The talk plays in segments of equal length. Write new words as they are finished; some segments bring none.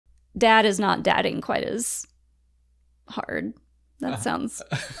Dad is not dadding quite as hard. That sounds...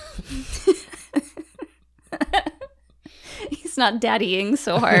 He's not daddying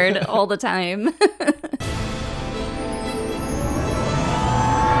so hard all the time.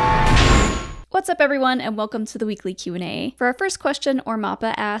 What's up, everyone, and welcome to the weekly Q&A. For our first question,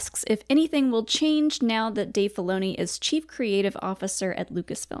 Ormappa asks if anything will change now that Dave Filoni is Chief Creative Officer at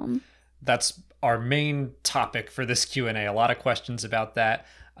Lucasfilm. That's our main topic for this Q&A. A lot of questions about that.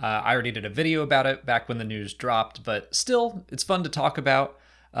 I already did a video about it back when the news dropped, but still, it's fun to talk about.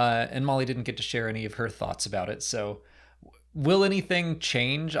 And Molly didn't get to share any of her thoughts about it. So will anything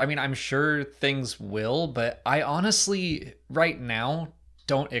change? I mean, I'm sure things will, but I honestly, right now,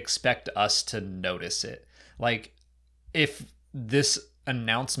 don't expect us to notice it. Like, if this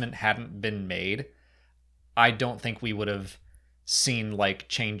announcement hadn't been made, I don't think we would have seen like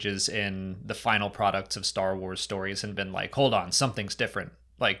changes in the final products of Star Wars stories and been like, hold on, something's different.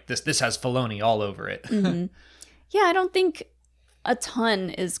 Like this has Filoni all over it. Mm-hmm. Yeah, I don't think a ton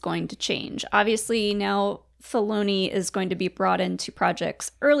is going to change. Obviously, now Filoni is going to be brought into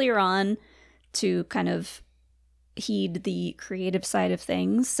projects earlier on to kind of heed the creative side of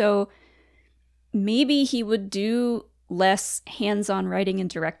things. So maybe he would do less hands-on writing and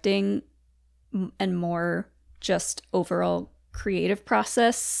directing and more just overall creative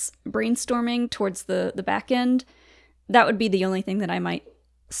process brainstorming towards the back end. That would be the only thing that I might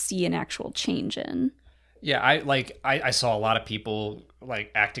see an actual change in. Yeah, I saw a lot of people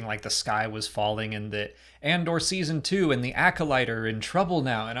like acting like the sky was falling and that Andor season 2 and the Acolyte are in trouble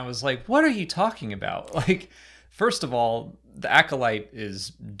now. And I was like, what are you talking about? Like, first of all, the Acolyte is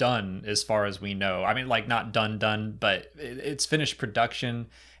done as far as we know. I mean, like not done, but it's finished production.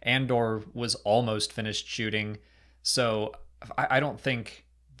 Andor was almost finished shooting. So I don't think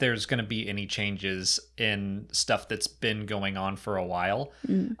there's going to be any changes in stuff that's been going on for a while.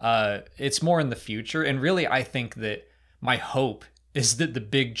 It's more in the future. And really, I think that my hope is that the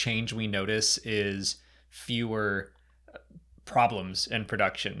big change we notice is fewer problems in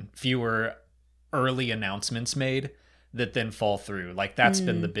production, fewer early announcements made that then fall through. Like that's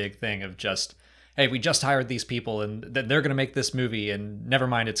been the big thing of just, hey, we just hired these people and they're going to make this movie and never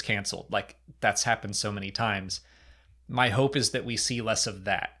mind, it's canceled. Like that's happened so many times. My hope is that we see less of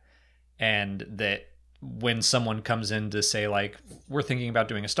that, and that when someone comes in to say, like, we're thinking about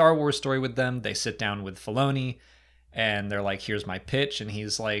doing a Star Wars story with them, they sit down with Filoni, and they're like, here's my pitch, and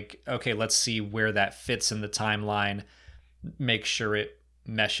he's like, okay, let's see where that fits in the timeline, make sure it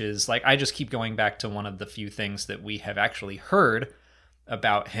meshes. Like, I just keep going back to one of the few things that we have actually heard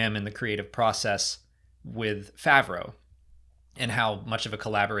about him in the creative process with Favreau, and how much of a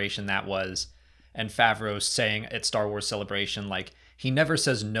collaboration that was. And Favreau saying at Star Wars Celebration, like, he never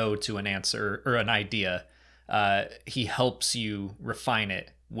says no to an answer or an idea. He helps you refine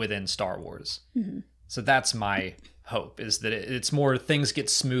it within Star Wars. Mm-hmm. So that's my hope, is that it's more things get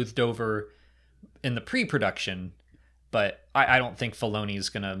smoothed over in the pre-production, but I don't think Filoni is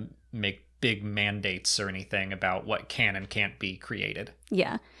going to make big mandates or anything about what can and can't be created.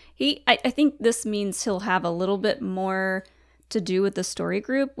 Yeah. I think this means he'll have a little bit more to do with the story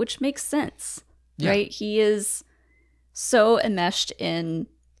group, which makes sense. Yeah. Right? He is so enmeshed in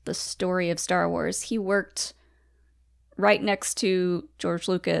the story of Star Wars. He worked right next to George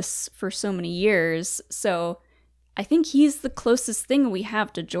Lucas for so many years. So I think he's the closest thing we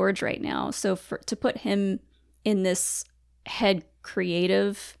have to George right now. So to put him in this head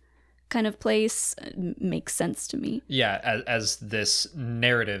creative kind of place makes sense to me. Yeah, as this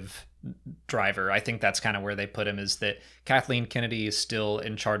narrative driver, I think that's kind of where they put him, is that Kathleen Kennedy is still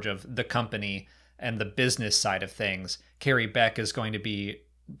in charge of the company and the business side of things. Carrie Beck is going to be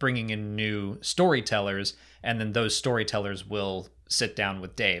bringing in new storytellers, and then those storytellers will sit down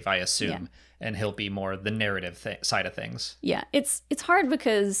with Dave, I assume, and he'll be more the narrative side of things. Yeah, it's hard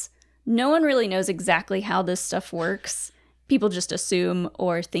because no one really knows exactly how this stuff works. People just assume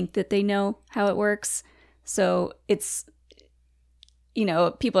or think that they know how it works. So it's, you know,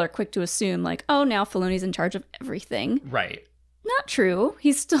 people are quick to assume like, oh, now Filoni's in charge of everything. Right. Not true.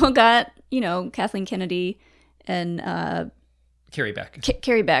 He's still got, you know, Kathleen Kennedy and Carrie Beck.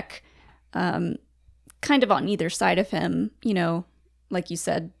 Carrie Beck, kind of on either side of him, you know, like you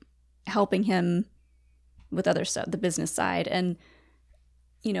said, helping him with other stuff, the business side, and,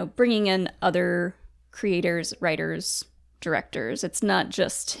 you know, bringing in other creators, writers, directors. It's not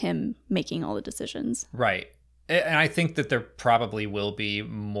just him making all the decisions. Right. And I think that there probably will be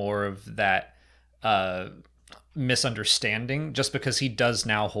more of that misunderstanding, just because he does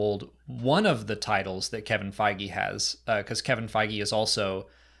now hold one of the titles that Kevin Feige has, because Kevin Feige is also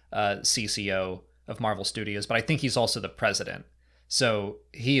CCO of Marvel Studios, but I think he's also the president. So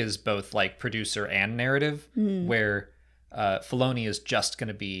he is both like producer and narrative, where Filoni is just going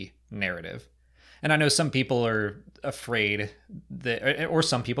to be narrative. And I know some people are afraid that, or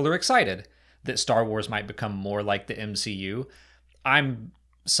some people are excited that Star Wars might become more like the MCU. I'm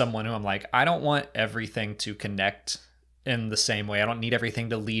someone who I'm like, I don't want everything to connect in the same way. I don't need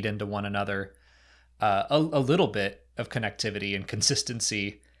everything to lead into one another. A little bit of connectivity and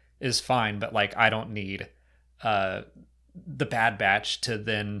consistency is fine, but like I don't need the Bad Batch to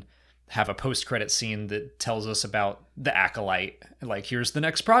then have a post-credit scene that tells us about the Acolyte. Like, here's the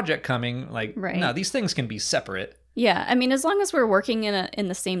next project coming. Like, no, these things can be separate. Yeah, I mean, as long as we're working in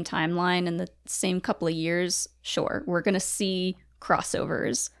the same timeline in the same couple of years, sure, we're gonna see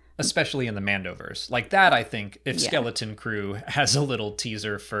crossovers. Especially in the Mandoverse. Like that, I think, if Skeleton Crew has a little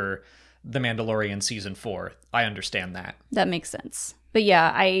teaser for The Mandalorian Season 4, I understand that. That makes sense. But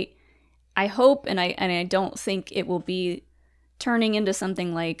yeah, I hope, and I don't think it will be turning into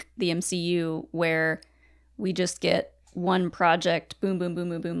something like the MCU where we just get one project, boom, boom, boom,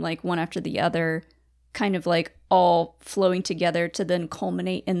 boom, boom, like one after the other, kind of like all flowing together to then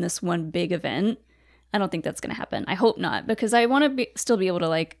culminate in this one big event. I don't think that's going to happen. I hope not, because I want to still be able to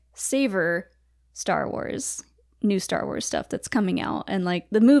like savor Star Wars, new Star Wars stuff that's coming out, and like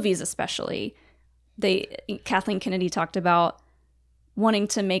the movies especially. Kathleen Kennedy talked about wanting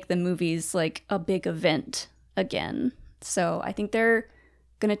to make the movies like a big event again. So I think they're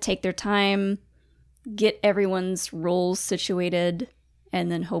going to take their time, get everyone's roles situated,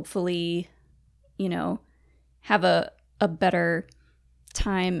 and then hopefully, you know, have a better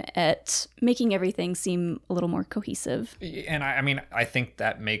time at making everything seem a little more cohesive. And I mean, I think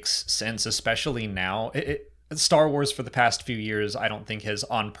that makes sense, especially now. Star Wars for the past few years, I don't think has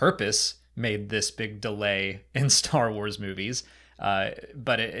on purpose made this big delay in Star Wars movies.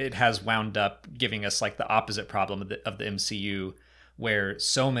 But it has wound up giving us like the opposite problem of the MCU, where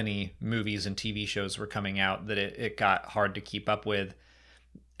so many movies and TV shows were coming out that it got hard to keep up with.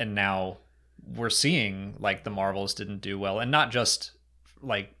 And now we're seeing like the Marvels didn't do well, and not just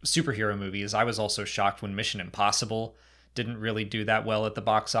like superhero movies. I was also shocked when Mission Impossible didn't really do that well at the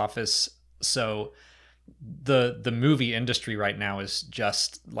box office. So the movie industry right now is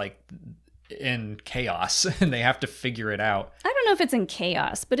just like in chaos, and they have to figure it out. I don't know if it's in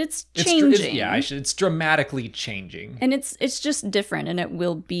chaos, but it's changing. It's dramatically changing, and it's just different, and it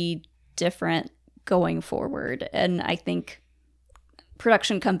will be different going forward. And I think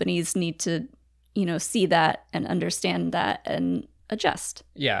production companies need to, you know, see that and understand that and adjust.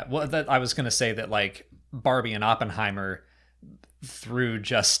 Yeah, well, I was going to say that like Barbie and Oppenheimer, through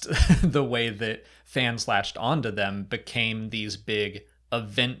just the way that fans latched onto them, became these big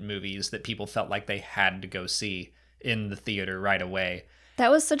event movies that people felt like they had to go see in the theater right away.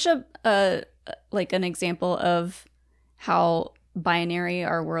 That was such a like an example of how binary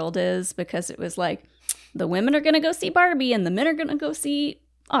our world is, because it was like the women are going to go see Barbie and the men are going to go see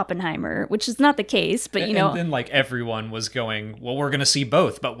Oppenheimer, which is not the case, but you know. And then like everyone was going, well, we're going to see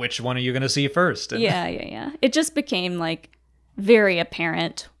both, but which one are you going to see first? And yeah. It just became like very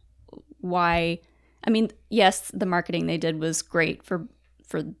apparent why. I mean, yes, the marketing they did was great for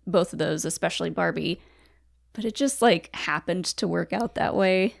both of those, especially Barbie, but it just like happened to work out that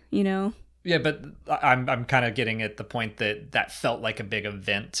way, you know? Yeah, but I'm kind of getting at the point that felt like a big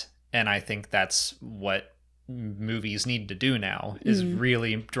event, and I think that's what movies need to do now, is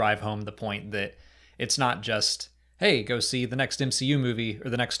really drive home the point that it's not just, hey, go see the next MCU movie or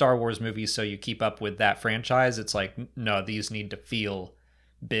the next Star Wars movie so you keep up with that franchise. It's like, no, these need to feel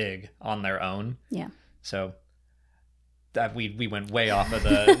big on their own. Yeah. So that we went way off of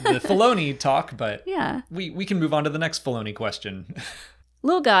the Filoni talk, but yeah, we can move on to the next Filoni question.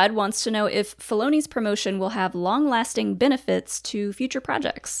 Lil God wants to know if Filoni's promotion will have long-lasting benefits to future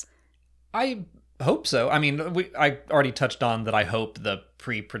projects. I hope so. I mean, I already touched on that. I hope the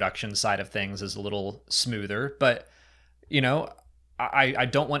pre-production side of things is a little smoother, but you know, I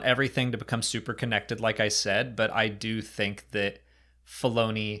don't want everything to become super connected, like I said, but I do think that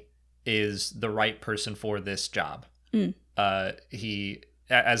Filoni is the right person for this job. He,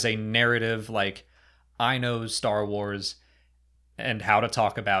 as a narrative, like, I know Star Wars and how to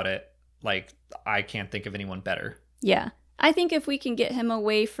talk about it, like, I can't think of anyone better. Yeah. I think if we can get him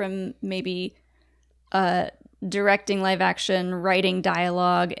away from maybe directing live action, writing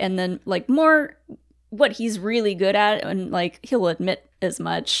dialogue, and then like more what he's really good at, and like he'll admit as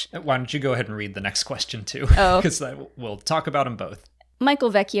much. Why don't you go ahead and read the next question too? Oh. Because we'll talk about them both.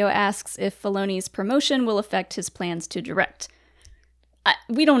 Michael Vecchio asks if Filoni's promotion will affect his plans to direct.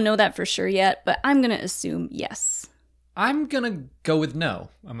 We don't know that for sure yet, but I'm going to assume yes. I'm going to go with no.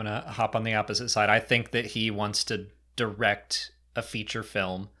 I'm going to hop on the opposite side. I think that he wants to direct a feature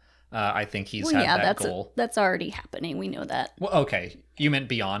film. I think he's Well, had yeah, that goal. that's already happening. We know that. Well, okay. You meant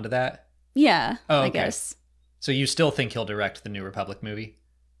beyond that? Yeah, Oh, okay. I guess. So you still think he'll direct the New Republic movie?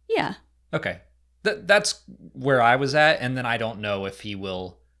 Yeah. Okay. That's where I was at, and then I don't know if he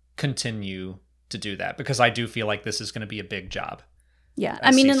will continue to do that, because I do feel like this is going to be a big job. Yeah.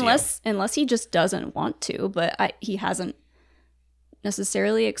 I mean, CCO. unless he just doesn't want to, but he hasn't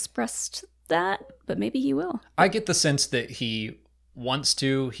necessarily expressed that, but maybe he will. I get the sense that he wants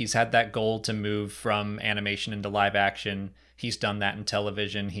to. He's had that goal to move from animation into live action. He's done that in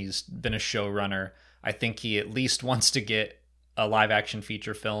television. He's been a showrunner. I think he at least wants to get a live action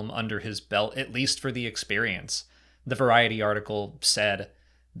feature film under his belt, at least for the experience. The Variety article said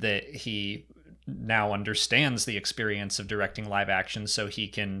that he now understands the experience of directing live action, so he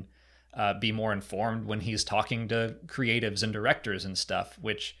can be more informed when he's talking to creatives and directors and stuff,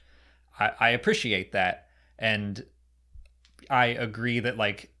 which I appreciate that. And I agree that,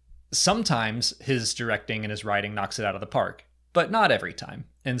 like, sometimes his directing and his writing knocks it out of the park, but not every time.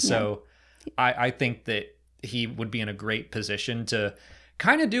 And so I think that he would be in a great position to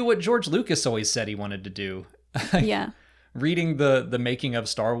kind of do what George Lucas always said he wanted to do. Yeah. Reading the making of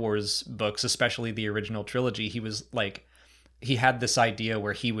Star Wars books, especially the original trilogy, he was like, he had this idea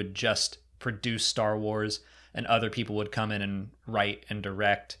where he would just produce Star Wars and other people would come in and write and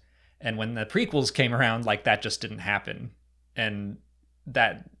direct. And when the prequels came around, like, that just didn't happen. And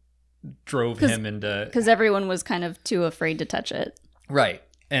that drove him into... Because everyone was kind of too afraid to touch it. Right.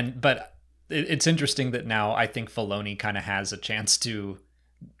 But it's interesting that now I think Filoni kind of has a chance to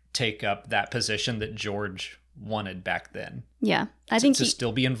take up that position that George wanted back then. Yeah. I think to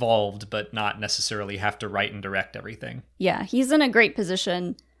still be involved, but not necessarily have to write and direct everything. Yeah. He's in a great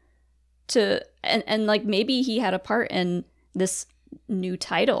position to... And like, maybe he had a part in this new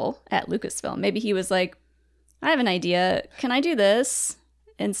title at Lucasfilm. Maybe he was like, I have an idea. Can I do this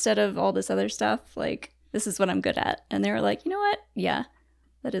instead of all this other stuff? Like, this is what I'm good at. And they were like, you know what? Yeah,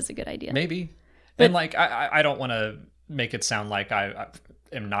 that is a good idea. Maybe. But, and like, I don't want to make it sound like I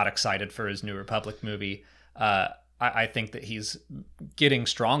am not excited for his New Republic movie. I think that he's getting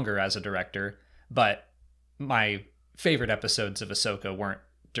stronger as a director, but my favorite episodes of Ahsoka weren't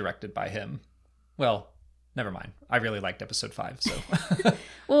directed by him. Well, never mind. I really liked episode 5, so.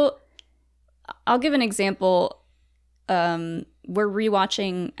 Well, I'll give an example. We're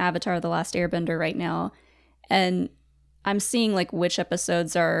rewatching Avatar: The Last Airbender right now, and I'm seeing like which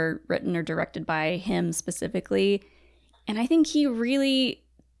episodes are written or directed by him specifically. And I think he really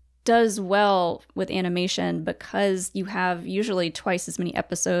does well with animation because you have usually twice as many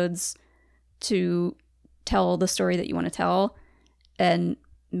episodes to tell the story that you want to tell. And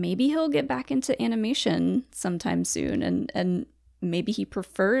maybe he'll get back into animation sometime soon, and maybe he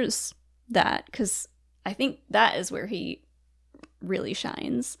prefers that, because I think that is where he really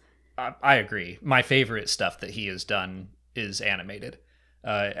shines. I agree. My favorite stuff that he has done is animated,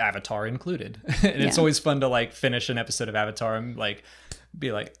 Avatar included. And it's always fun to like finish an episode of Avatar and like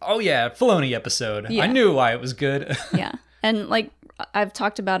be like, oh yeah, Filoni episode. Yeah. I knew why it was good. Yeah. And like, I've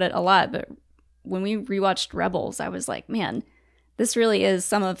talked about it a lot, but when we rewatched Rebels, I was like, man, this really is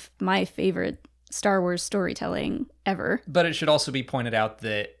some of my favorite Star Wars storytelling ever. But it should also be pointed out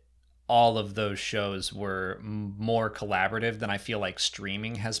that all of those shows were more collaborative than I feel like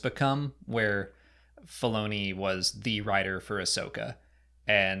streaming has become, where Filoni was the writer for Ahsoka.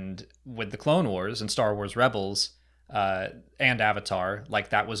 And with the Clone Wars and Star Wars Rebels and Avatar,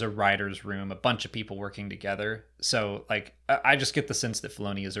 like, that was a writer's room, a bunch of people working together. So like, I just get the sense that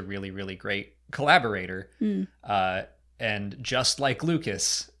Filoni is a really, really great collaborator. And just like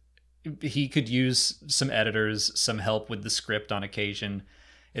Lucas, he could use some editors, some help with the script on occasion.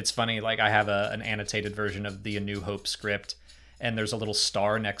 It's funny, like, I have an annotated version of the A New Hope script, and there's a little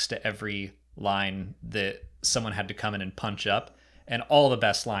star next to every line that someone had to come in and punch up, and all the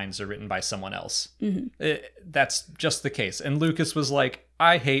best lines are written by someone else. That's just the case. And Lucas was like,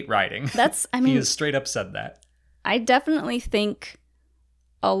 I hate writing. He has straight up said that. I definitely think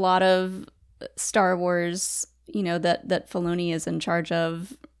a lot of Star Wars, you know, that Filoni is in charge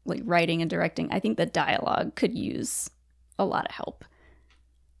of, like, writing and directing, I think the dialogue could use a lot of help.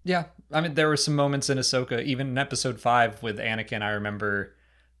 Yeah, I mean, there were some moments in Ahsoka, even in episode 5 with Anakin, I remember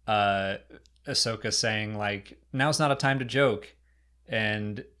Ahsoka saying, like, now's not a time to joke.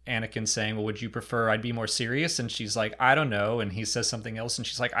 And Anakin saying, well, would you prefer I'd be more serious? And she's like, I don't know. And he says something else, and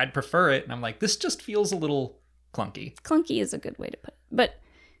she's like, I'd prefer it. And I'm like, this just feels a little clunky. Clunky is a good way to put it. But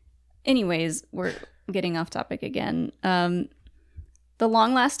anyways, we're getting off topic again. The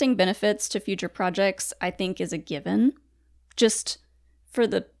long-lasting benefits to future projects, I think, is a given. Just for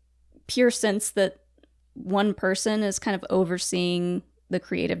the pure sense that one person is kind of overseeing the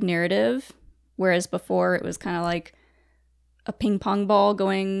creative narrative, whereas before it was kind of like a ping pong ball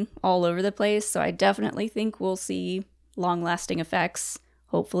going all over the place. So I definitely think we'll see long-lasting effects.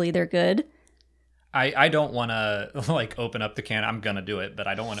 Hopefully they're good. I don't want to like open up the can. I'm going to do it, but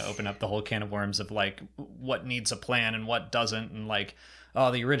I don't want to open up the whole can of worms of like what needs a plan and what doesn't. And like, oh,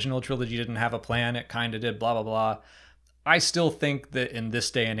 the original trilogy didn't have a plan. It kind of did, blah, blah, blah. I still think that in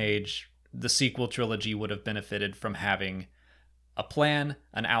this day and age, the sequel trilogy would have benefited from having a plan,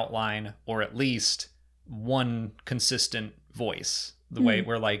 an outline, or at least one consistent voice. The way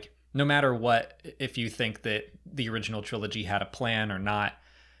where like, no matter what, if you think that the original trilogy had a plan or not,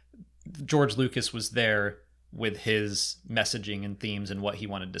 George Lucas was there with his messaging and themes and what he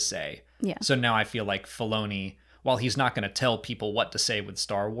wanted to say. Yeah. So now I feel like Filoni, while he's not going to tell people what to say with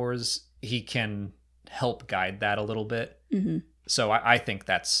Star Wars, he can help guide that a little bit. Mm-hmm. So I think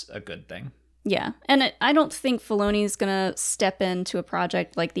that's a good thing. Yeah. And I don't think Filoni's going to step into a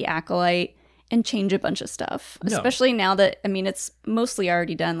project like The Acolyte and change a bunch of stuff. No. Especially now that, I mean, it's mostly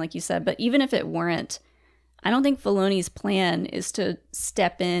already done, like you said. But even if it weren't, I don't think Filoni's plan is to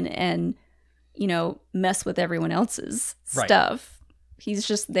step in and, you know, mess with everyone else's stuff. He's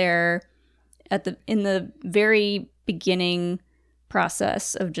just there in the very beginning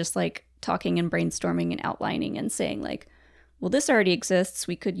process of just like talking and brainstorming and outlining and saying like, well, this already exists.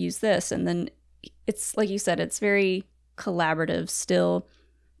 We could use this. And then it's like you said, it's very collaborative still.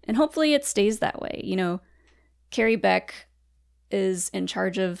 And hopefully it stays that way. You know, Carrie Beck is in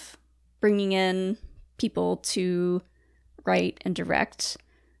charge of bringing in people to write and direct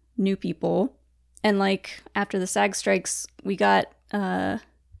new people. And like after the SAG strikes, we got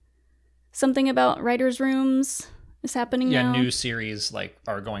something about writers' rooms is happening now. Yeah, new series like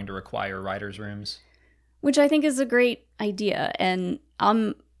are going to require writers' rooms. Which I think is a great idea. And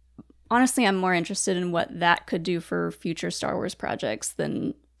I'm more interested in what that could do for future Star Wars projects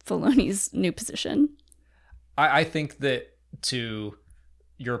than Filoni's new position. I think that to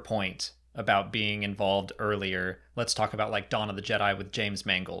your point about being involved earlier, let's talk about like Dawn of the Jedi with James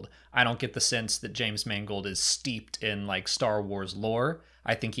Mangold. I don't get the sense that James Mangold is steeped in like Star Wars lore.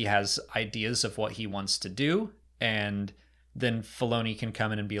 I think he has ideas of what he wants to do, and then Filoni can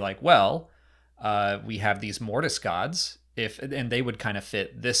come in and be like, well, we have these Mortis gods, and they would kind of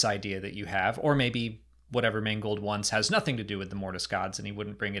fit this idea that you have, or maybe whatever Mangold wants has nothing to do with the Mortis gods and he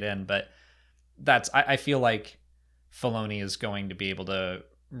wouldn't bring it in. But I feel like Filoni is going to be able to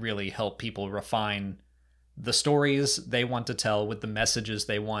really help people refine the stories they want to tell with the messages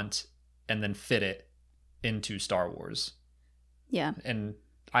they want and then fit it into Star Wars. Yeah. And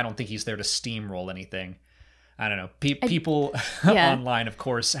I don't think he's there to steamroll anything. I don't know. People online, of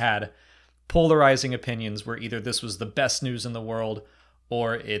course, had polarizing opinions where either this was the best news in the world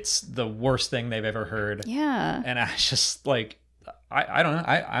or it's the worst thing they've ever heard. Yeah. And I just like, I don't know.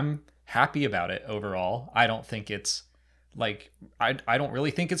 I'm happy about it overall. I don't think it's like, I don't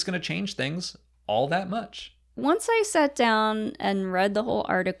really think it's going to change things all that much. Once I sat down and read the whole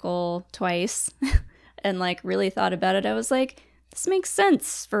article twice and like really thought about it, I was like, this makes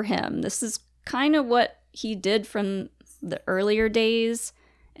sense for him. This is kind of what he did from the earlier days.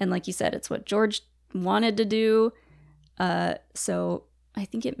 And like you said, it's what George wanted to do. So I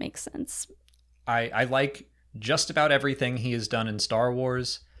think it makes sense. I like just about everything he has done in Star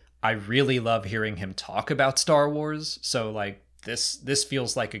Wars. I really love hearing him talk about Star Wars. So like this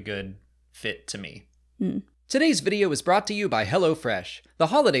feels like a good fit to me. Today's video is brought to you by HelloFresh. The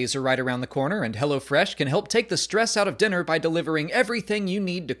holidays are right around the corner, and HelloFresh can help take the stress out of dinner by delivering everything you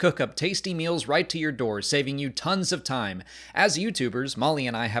need to cook up tasty meals right to your door, saving you tons of time. As YouTubers, Molly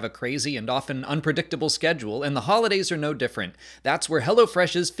and I have a crazy and often unpredictable schedule, and the holidays are no different. That's where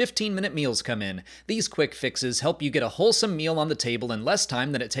HelloFresh's 15-minute meals come in. These quick fixes help you get a wholesome meal on the table in less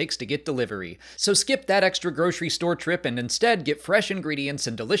time than it takes to get delivery. So skip that extra grocery store trip and instead get fresh ingredients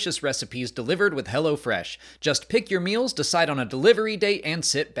and delicious recipes delivered with HelloFresh. Just pick your meals, decide on a delivery date, and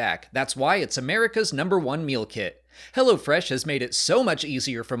sit back. That's why it's America's #1 meal kit. HelloFresh has made it so much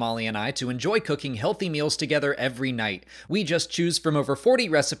easier for Molly and I to enjoy cooking healthy meals together every night. We just choose from over 40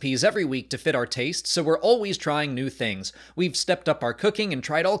 recipes every week to fit our taste, so we're always trying new things. We've stepped up our cooking and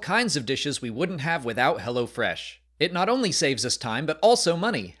tried all kinds of dishes we wouldn't have without HelloFresh. It not only saves us time, but also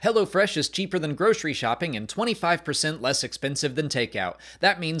money. HelloFresh is cheaper than grocery shopping and 25% less expensive than takeout.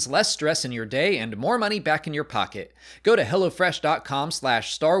 That means less stress in your day and more money back in your pocket. Go to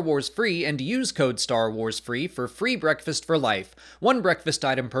HelloFresh.com/StarWarsFree and use code StarWarsFree for free breakfast for life. One breakfast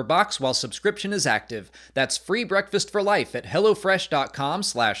item per box while subscription is active. That's free breakfast for life at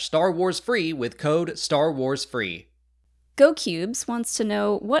HelloFresh.com/StarWarsFree with code StarWarsFree. GoCubes wants to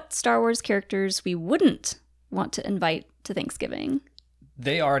know what Star Wars characters we wouldn't want to invite to Thanksgiving.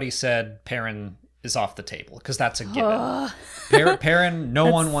 They already said Perrin is off the table because that's a given. Perrin,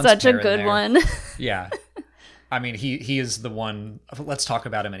 no one wants such Perrin a good there. one. Yeah. I mean, he is the one. Let's talk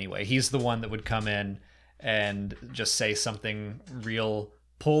about him anyway. He's the one that would come in and just say something real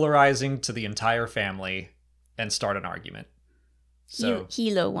polarizing to the entire family and start an argument. So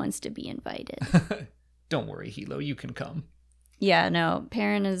Hilo wants to be invited. Don't worry, Hilo, you can come. Yeah, no,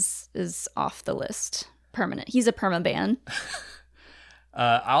 Perrin is off the list. Permanent. He's a permaban.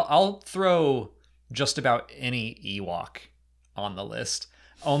 I'll throw just about any Ewok on the list,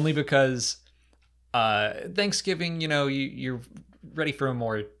 only because Thanksgiving, you're ready for a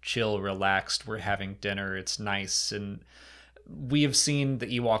more chill, relaxed, we're having dinner, it's nice, and we have seen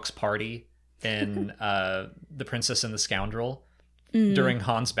the Ewoks party in The Princess and the Scoundrel during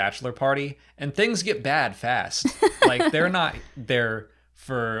Han's bachelor party, and things get bad fast. Like, they're not there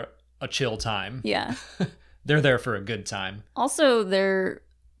for a chill time. Yeah. They're there for a good time. Also, their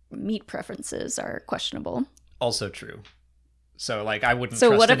meat preferences are questionable. Also true. So, like, I wouldn't so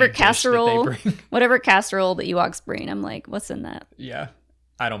trust whatever any dish casserole, that they bring. whatever casserole the Ewoks bring, I'm like, what's in that? Yeah,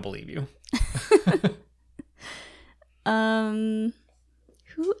 I don't believe you.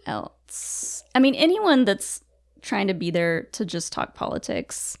 Who else? I mean, anyone that's trying to be there to just talk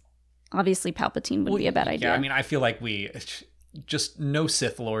politics. Obviously, Palpatine would be a bad idea. Yeah, I mean, I feel like we just no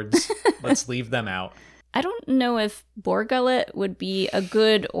Sith Lords. Let's leave them out. I don't know if Borgullet would be a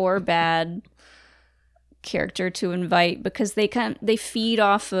good or bad character to invite because they feed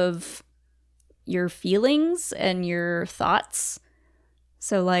off of your feelings and your thoughts.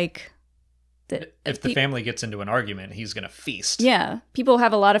 So, like, if the family gets into an argument, he's gonna feast. Yeah, people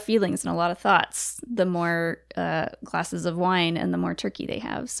have a lot of feelings and a lot of thoughts. The more glasses of wine and the more turkey they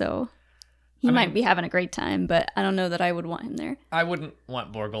have, so he might be having a great time. But I don't know that I would want him there. I wouldn't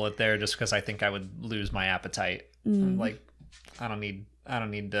want Borgullet there just because I think I would lose my appetite. I'm like, I don't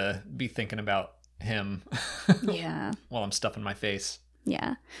need to be thinking about him. Yeah. While I'm stuffing my face.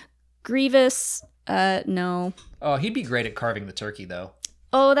 Yeah. Grievous, no. Oh, he'd be great at carving the turkey, though.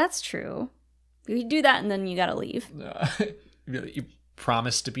 Oh, that's true. You do that and then you gotta leave. You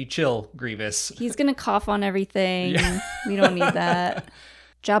promise to be chill, Grievous. He's gonna cough on everything. Yeah. We don't need that.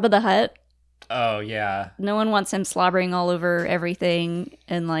 Jabba the Hutt. Oh, yeah. No one wants him slobbering all over everything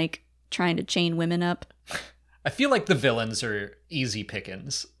and, like, trying to chain women up. I feel like the villains are easy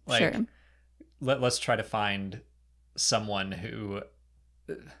pickings. Like, sure. Let's try to find someone who...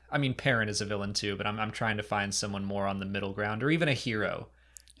 I mean, Perrin is a villain too, but I'm trying to find someone more on the middle ground, or even a hero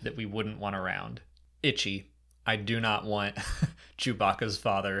that we wouldn't want around. Itchy. I do not want Chewbacca's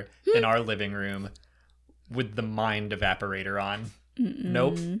father in our living room with the mind evaporator on. Mm-mm.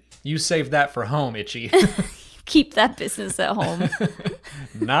 Nope. You save that for home, Itchy. Keep that business at home.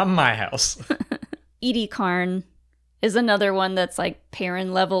 Not my house. Edie Karn is another one that's like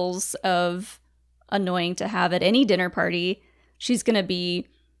Perrin levels of annoying to have at any dinner party. She's going to be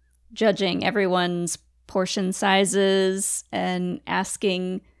judging everyone's portion sizes and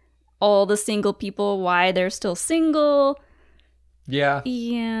asking all the single people why they're still single. Yeah.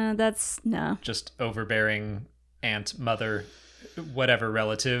 Yeah, that's no. Just overbearing aunt, mother, whatever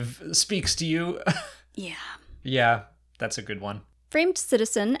relative speaks to you. Yeah. Yeah, that's a good one. Framed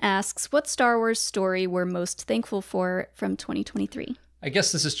Citizen asks, what Star Wars story we're most thankful for from 2023? I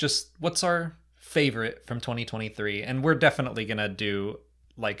guess this is just what's our favorite from 2023, and we're definitely gonna do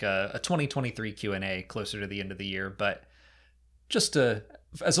like a 2023 Q&A closer to the end of the year, but just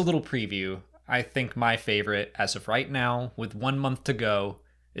as a little preview, I think my favorite as of right now, with 1 month to go,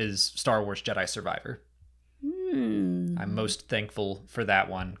 is Star Wars Jedi Survivor. I'm most thankful for that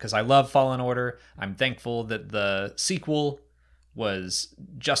one because I love Fallen Order. I'm thankful that the sequel was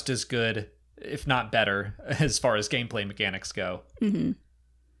just as good, if not better, as far as gameplay mechanics go. Mm-hmm.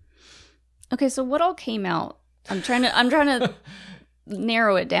 Okay, so what all came out? I'm trying to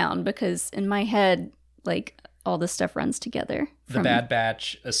narrow it down because in my head, like, all this stuff runs together. The Bad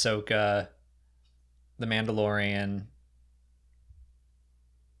Batch, Ahsoka, The Mandalorian,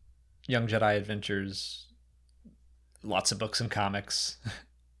 Young Jedi Adventures, lots of books and comics.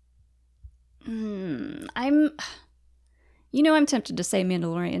 I'm tempted to say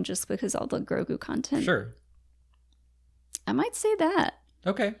Mandalorian just because all the Grogu content. Sure. I might say that.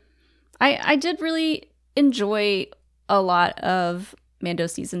 Okay. I did really enjoy a lot of Mando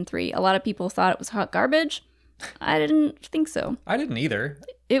Season 3. A lot of people thought it was hot garbage. I didn't think so. I didn't either.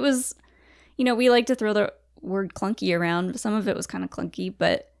 It was, we like to throw the word clunky around. Some of it was kind of clunky,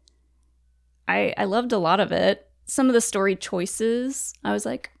 but I loved a lot of it. Some of the story choices, I was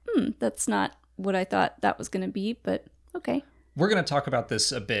like, that's not what I thought that was going to be, but Okay. We're going to talk about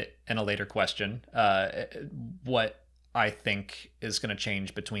this a bit in a later question. What I think is going to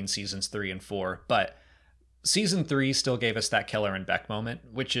change between seasons 3 and 4. But season 3 still gave us that Keller and Beck moment,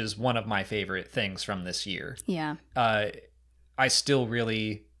 which is one of my favorite things from this year. Yeah. I still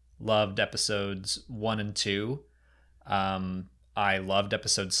really loved episodes 1 and 2. I loved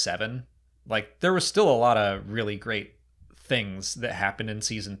episode 7. Like, there was still a lot of really great things that happened in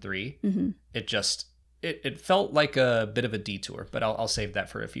season 3. Mm-hmm. It just it felt like a bit of a detour, but I'll save that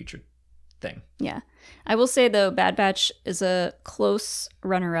for a future thing. Yeah. I will say, though, Bad Batch is a close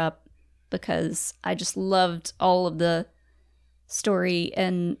runner-up because I just loved all of the story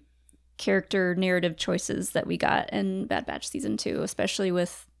and character narrative choices that we got in Bad Batch season 2, especially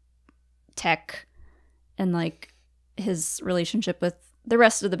with Tech and like his relationship with the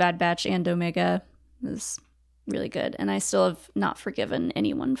rest of the Bad Batch and Omega was really good. And I still have not forgiven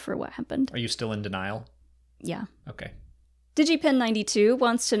anyone for what happened. Are you still in denial? Yeah. Okay. DigiPin92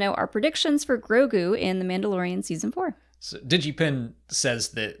 wants to know our predictions for Grogu in The Mandalorian season 4. So DigiPin says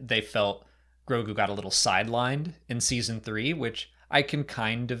that they felt Grogu got a little sidelined in season 3, which I can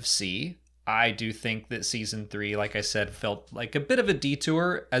kind of see. I do think that season 3, like I said, felt like a bit of a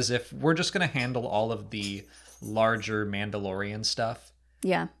detour, as if we're just going to handle all of the larger Mandalorian stuff.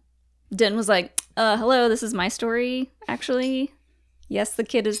 Yeah. Din was like, hello, this is my story, actually. Yes, the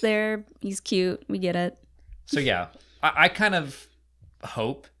kid is there. He's cute. We get it. So yeah, I kind of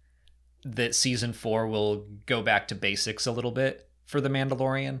hope that season 4 will go back to basics a little bit for The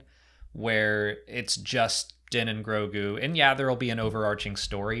Mandalorian, where it's just Din and Grogu. And yeah, there'll be an overarching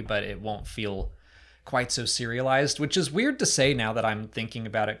story, but it won't feel quite so serialized, which is weird to say now that I'm thinking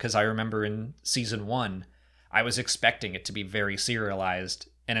about it, because I remember in season 1, I was expecting it to be very serialized,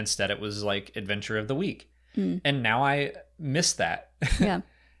 and instead it was like Adventure of the Week. And now I miss that. Yeah.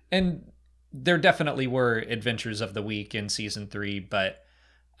 And there definitely were Adventures of the Week in season 3, but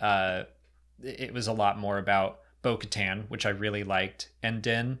it was a lot more about Bo-Katan, which I really liked, and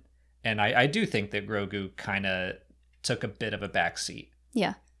Din. And I do think that Grogu kind of took a bit of a backseat.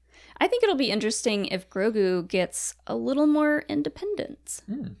 Yeah. I think it'll be interesting if Grogu gets a little more independence.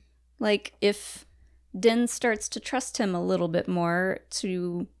 Like, if Din starts to trust him a little bit more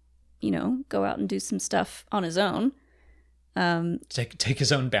to, you know, go out and do some stuff on his own. Take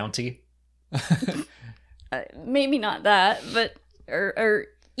his own bounty. Maybe not that, but or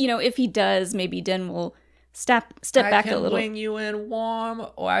you know, if he does, maybe Din will step back a little. I can bring you in warm,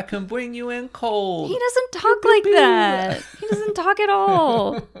 or I can bring you in cold. He doesn't talk like that. He doesn't talk at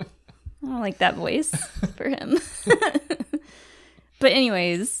all. I don't like that voice for him. But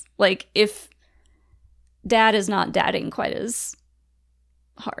anyways, like, if Dad is not dadding quite as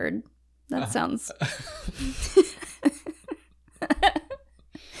hard, that sounds...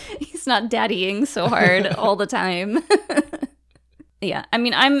 He's not daddying so hard all the time. Yeah, I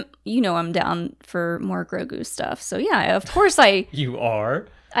mean, I'm down for more Grogu stuff. So yeah, of course You are?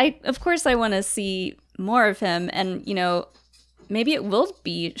 Of course I want to see more of him, and, you know, maybe it will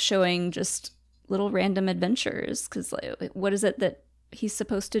be showing just little random adventures, because like, what is it that he's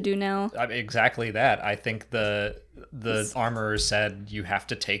supposed to do now? Exactly that. I think the armorer said you have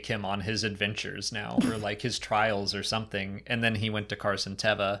to take him on his adventures now, or like his trials or something. And then he went to Carson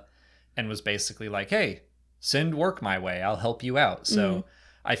Teva and was basically like, hey, send work my way, I'll help you out. So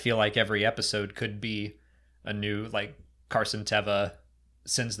I feel like every episode could be a new, like, Carson Teva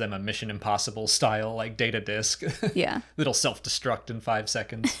sends them a Mission Impossible style, like, data disk. Yeah. That'll self-destruct in 5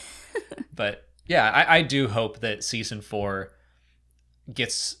 seconds. But yeah, I do hope that season 4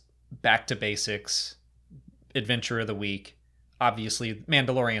 gets back to basics, Adventure of the Week. Obviously,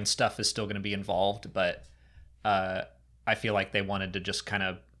 Mandalorian stuff is still going to be involved, but I feel like they wanted to just kind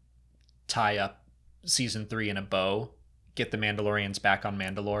of tie up season 3 in a bow, get the Mandalorians back on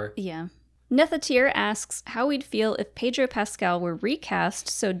Mandalore. Yeah. Nethatir asks how we'd feel if Pedro Pascal were recast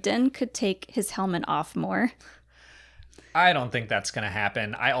so Din could take his helmet off more. I don't think that's going to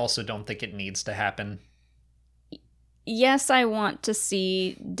happen. I also don't think it needs to happen. Yes, I want to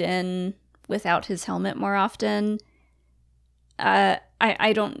see Din without his helmet more often. I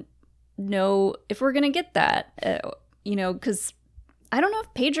don't know if we're going to get that, you know, because I don't know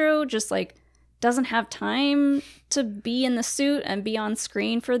if Pedro just, like, doesn't have time to be in the suit and be on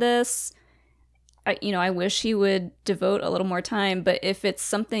screen for this. I wish he would devote a little more time, but if it's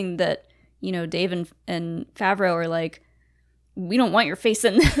something that, you know, Dave and Favreau are like, we don't want your face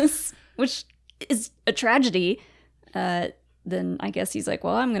in this, which is a tragedy, then I guess he's like,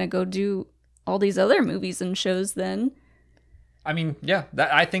 well, I'm going to go do all these other movies and shows then. I mean, yeah,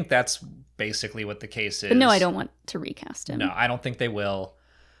 I think that's basically what the case is. But no, I don't want to recast him. No, I don't think they will.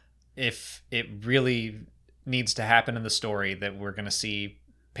 If it really needs to happen in the story that we're going to see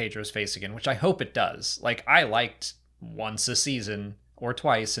Pedro's face again, which I hope it does. Like, I liked once a season or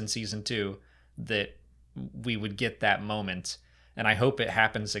twice in season 2 that we would get that moment, and I hope it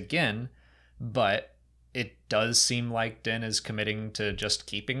happens again, but it does seem like Den is committing to just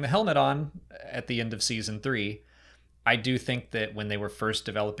keeping the helmet on at the end of season 3. I do think that when they were first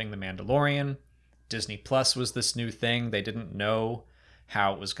developing The Mandalorian, Disney Plus was this new thing. They didn't know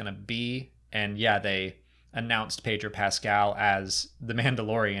how it was going to be. And yeah, they announced Pedro Pascal as the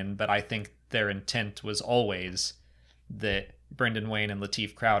Mandalorian, but I think their intent was always that Brendan Wayne and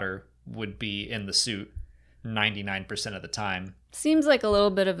Lateef Crowder would be in the suit 99% of the time. Seems like a little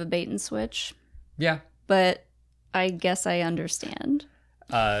bit of a bait and switch. Yeah. But I guess I understand.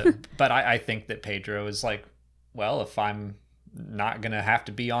 But I think that Pedro is like, well, if I'm not going to have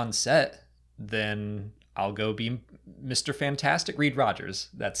to be on set, then I'll go be Mr. Fantastic. Reed Rogers.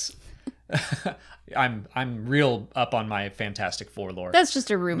 That's I'm real up on my Fantastic Four lore. That's just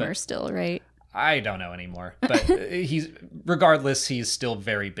a rumor still, right? I don't know anymore. But regardless, he's still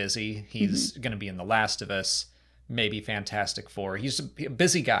very busy. He's going to be in The Last of Us, maybe Fantastic Four. He's a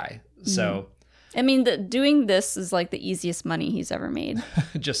busy guy. So I mean, doing this is like the easiest money he's ever made.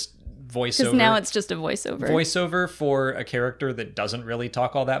 Just voiceover. Because now it's just a voiceover. Voiceover for a character that doesn't really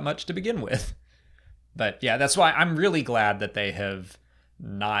talk all that much to begin with. But yeah, that's why I'm really glad that they have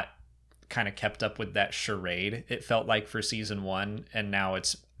not kind of kept up with that charade, it felt like, for season 1. And now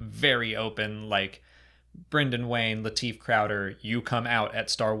it's very open, like, Brendan Wayne, Lateef Crowder, you come out at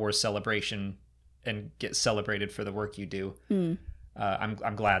Star Wars Celebration and get celebrated for the work you do.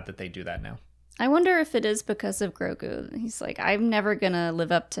 I'm glad that they do that now. I wonder if it is because of Grogu. He's like, I'm never going to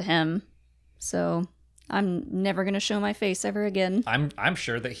live up to him, so I'm never going to show my face ever again. I'm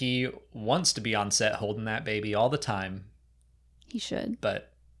sure that he wants to be on set holding that baby all the time. He should.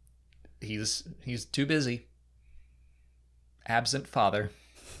 But he's too busy. Absent father.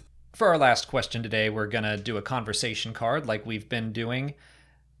 For our last question today, we're going to do a conversation card like we've been doing.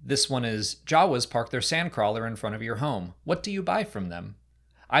 This one is, Jawas park their sandcrawler in front of your home. What do you buy from them?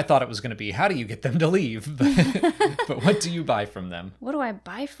 I thought it was going to be, how do you get them to leave? But what do you buy from them? What do I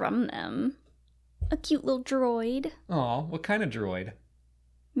buy from them? A cute little droid. Aw, what kind of droid?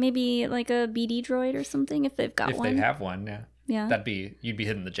 Maybe like a BD droid or something, if they've got one. If they have one, yeah. Yeah. You'd be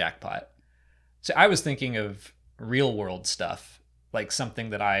hitting the jackpot. So I was thinking of real world stuff, like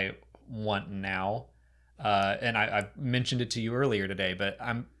something that I want now. And I've mentioned it to you earlier today, but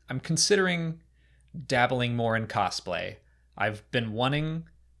I'm considering dabbling more in cosplay. I've been wanting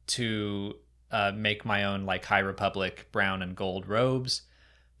to make my own, like, High Republic brown and gold robes,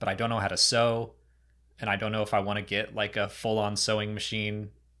 but I don't know how to sew, and I don't know if I want to get like a full-on sewing machine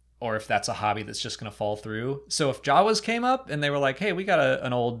or if that's a hobby that's just going to fall through. So if Jawas came up and they were like, hey, we got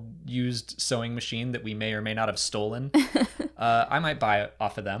an old used sewing machine that we may or may not have stolen, I might buy it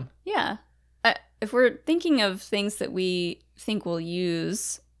off of them. Yeah. If we're thinking of things that we think we'll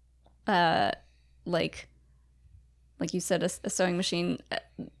use, like you said, a sewing machine,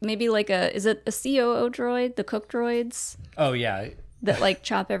 maybe like is it a COO droid, the cook droids? Oh, yeah. That like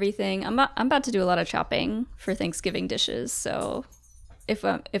chop everything. I'm about to do a lot of chopping for Thanksgiving dishes, so if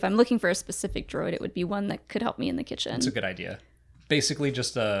I'm looking for a specific droid, it would be one that could help me in the kitchen. That's a good idea. Basically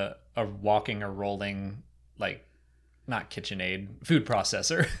just a walking or rolling, like, not KitchenAid, food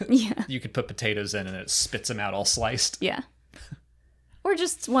processor. Yeah. You could put potatoes in and it spits them out all sliced. Yeah. Or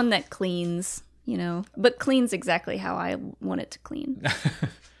just one that cleans, but cleans exactly how I want it to clean.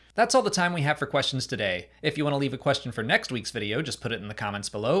 That's all the time we have for questions today. If you want to leave a question for next week's video, just put it in the comments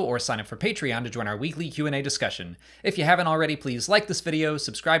below or sign up for Patreon to join our weekly Q&A discussion. If you haven't already, please like this video,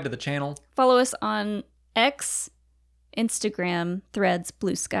 subscribe to the channel. Follow us on X, Instagram, Threads,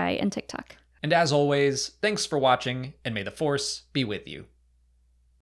 Blue Sky, and TikTok. And as always, thanks for watching, and may the Force be with you.